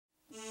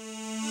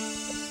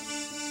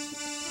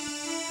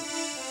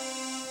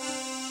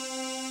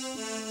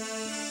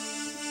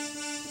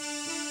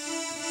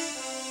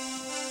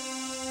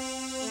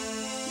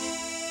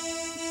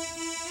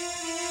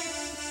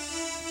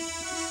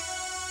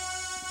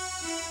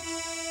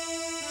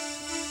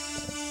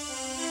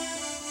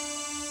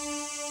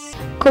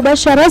ખૂબ જ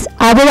સરસ.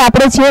 આજે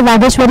આપણે છીએ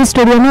વાઘેશ્વરી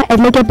સ્ટુડિયોમાં,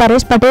 એટલે કે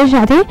પરેશ પટેલ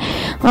સાથે.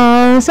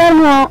 સર,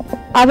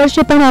 આ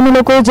વર્ષે પણ અમે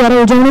લોકો જ્યારે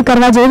ઉજવણી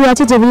કરવા જઈ રહ્યા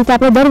છીએ, જેવી રીતે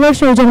આપણે દર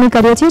વર્ષે ઉજવણી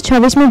કરીએ છીએ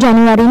 26મી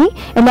જાન્યુઆરીની,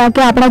 એટલે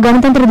કે આપણા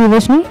ગણતંત્ર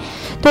દિવસની,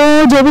 તો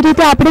જેવી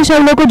રીતે આપણે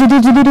સૌ લોકો જુદી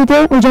જુદી રીતે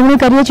ઉજવણી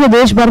કરીએ છીએ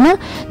દેશભરમાં,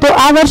 તો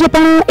આ વર્ષે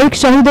પણ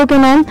એક શહીદો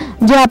કે નામ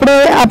જે આપણે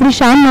આપણી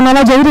શામ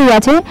મનાવવા જઈ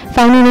રહ્યા છે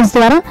ફાઇવ ન્યૂઝ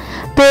દ્વારા,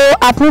 તો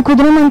આપનું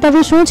ખુદનું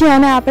મંતવ્ય શું છે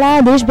અને આપણા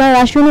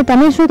દેશવાસીઓને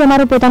તમે શું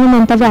તમારું પોતાનું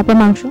મંતવ્ય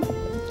આપવા માંગશો?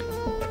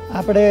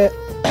 આપણે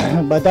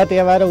બધા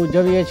તહેવારો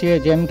ઉજવીએ છીએ,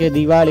 જેમ કે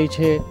દિવાળી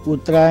છે,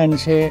 ઉત્તરાયણ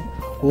છે,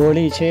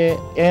 હોળી છે,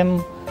 એમ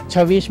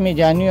 26મી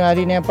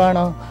જાન્યુઆરીને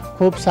પણ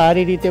ખૂબ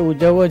સારી રીતે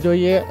ઉજવવો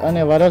જોઈએ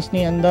અને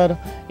વર્ષની અંદર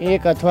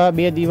 1 અથવા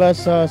 2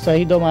 દિવસ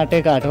શહીદો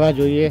માટે કાઢવા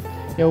જોઈએ,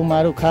 એવું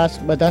મારું ખાસ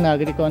બધા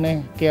નાગરિકોને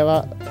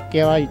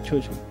કહેવા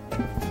ઈચ્છું છું.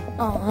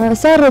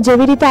 સર,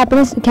 જેવી રીતે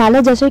આપણે ખ્યાલ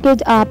જ હશે કે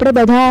આપણે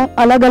બધા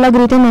અલગ અલગ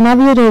રીતે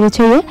મનાવી રહ્યા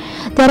છીએ,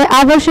 ત્યારે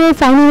આ વર્ષે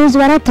ફાઇવ ન્યૂઝ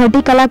દ્વારા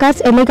 30 કલાકાર,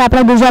 એટલે કે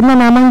આપણા ગુજરાતના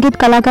નામાંકિત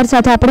કલાકાર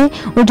સાથે આપણે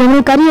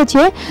ઉજવણી કરીએ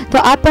છીએ, તો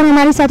આપ પણ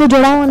અમારી સાથે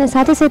જોડાઓ અને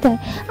સાથે સાથે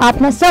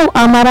આપના સૌ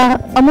અમારા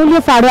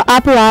અમૂલ્ય ફાળો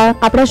આપો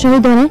આપણા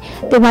શહીદોને,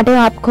 તે માટે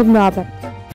આપ ખૂબ આભાર.